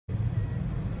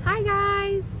Hi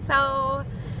guys, so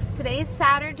today's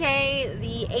Saturday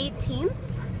the 18th.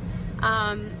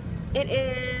 It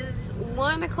is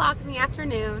 1 o'clock in the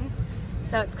afternoon,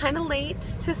 so it's kind of late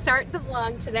to start the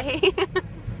vlog today.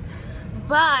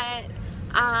 But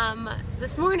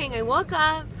this morning I woke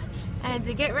up and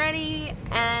to get ready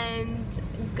and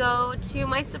go to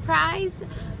my surprise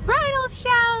bridal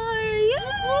shower.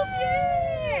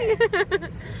 Yay!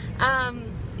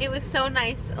 It was so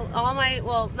nice.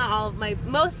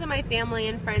 Most of my family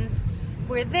and friends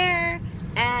were there,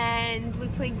 and we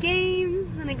played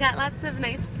games, and I got lots of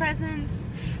nice presents,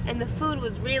 and the food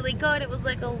was really good. It was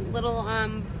like a little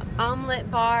omelet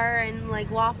bar and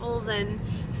like waffles and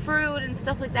fruit and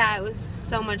stuff like that. It was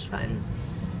so much fun.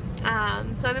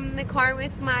 So I'm in the car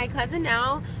with my cousin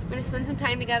now. We're gonna spend some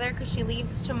time together because she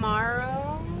leaves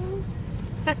tomorrow.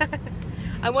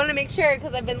 I want to make sure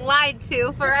because I've been lied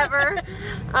to forever.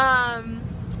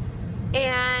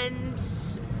 And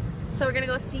so we're gonna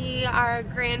go see our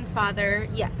grandfather.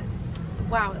 Yes.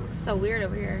 Wow, it looks so weird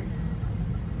over here.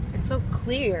 It's so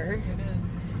clear. It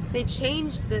is. They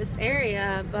changed this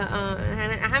area, but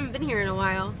I haven't been here in a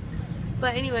while.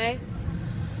 But anyway,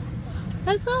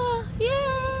 that's all.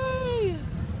 Yay!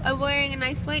 I'm wearing a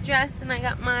nice white dress, and I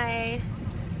got my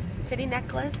pretty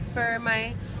necklace for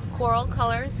my coral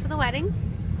colors for the wedding.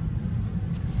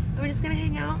 And we're just gonna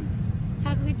hang out,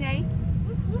 have a good day. I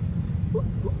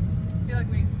feel like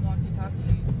we need some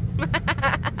walkie-talkies.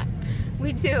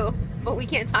 We do, but we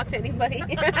can't talk to anybody.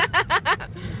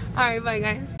 Alright, bye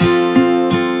guys.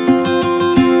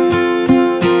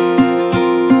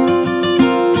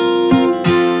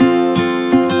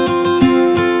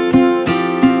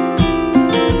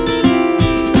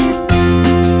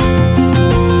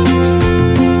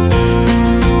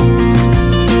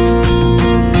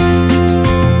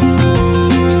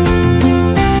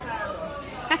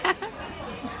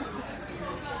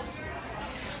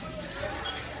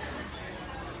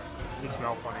 You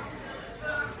smell funny.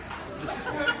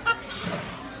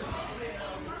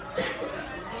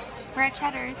 We're at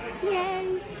Cheddar's.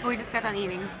 Yay! Oh, we just got done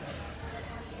eating.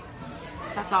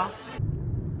 That's all.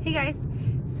 Hey guys.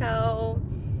 So,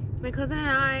 my cousin and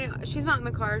I, she's not in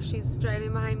the car, she's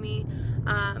driving behind me.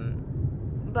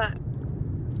 But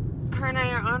her and I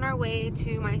are on our way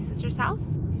to my sister's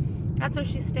house. That's where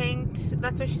she's staying.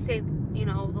 That's where she stayed, you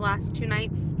know, the last 2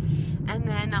 nights. And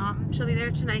then she'll be there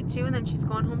tonight too, and then she's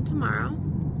going home tomorrow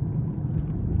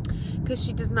because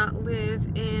she does not live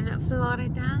in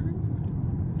Florida.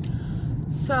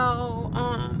 So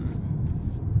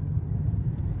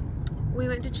we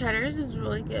went to Cheddar's. It was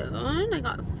really good. I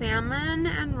got salmon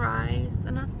and rice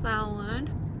and a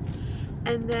salad,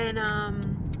 and then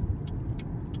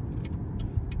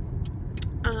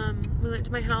we went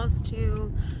to my house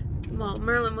to, well,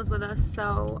 Merlin was with us,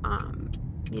 so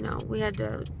you know, we had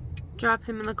to drop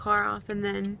him in the car off, and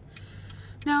then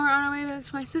now we're on our way back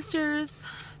to my sister's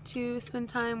to spend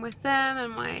time with them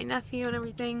and my nephew and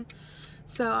everything.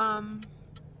 So I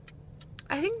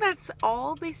think that's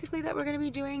all basically that we're gonna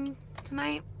be doing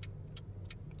tonight,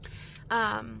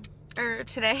 or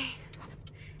today.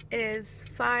 It is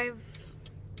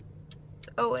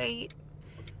 5:08.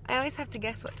 I always have to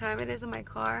guess what time it is in my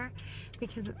car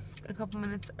because it's a couple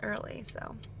minutes early,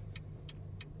 so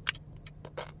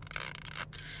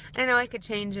I know I could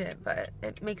change it, but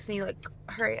it makes me like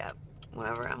hurry up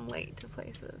whenever I'm late to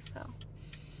places. So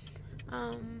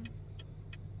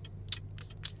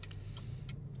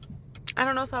I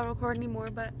don't know if I'll record anymore,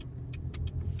 but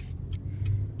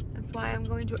that's why I'm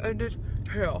going to end it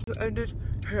here. To end it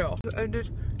here. To end it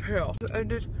here. To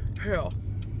end it here.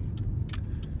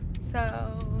 So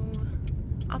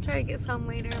I'll try to get some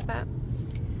later, but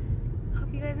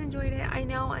hope you guys enjoyed it. I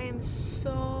know I am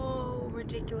so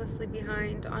ridiculously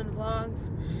behind on vlogs,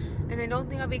 and I don't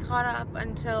think I'll be caught up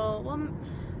until, well,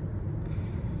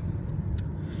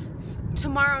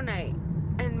 tomorrow night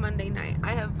and Monday night.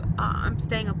 I'm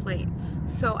staying up late,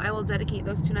 so I will dedicate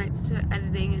those 2 nights to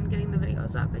editing and getting the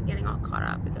videos up and getting all caught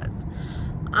up, because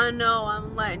I know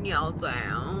I'm letting y'all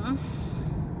down.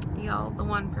 Y'all, the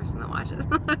one person that watches.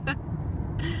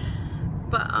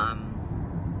 But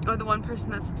or the one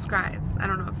person that subscribes. I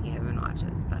don't know if he even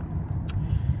watches, but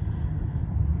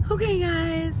okay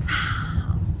guys,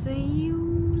 I'll see you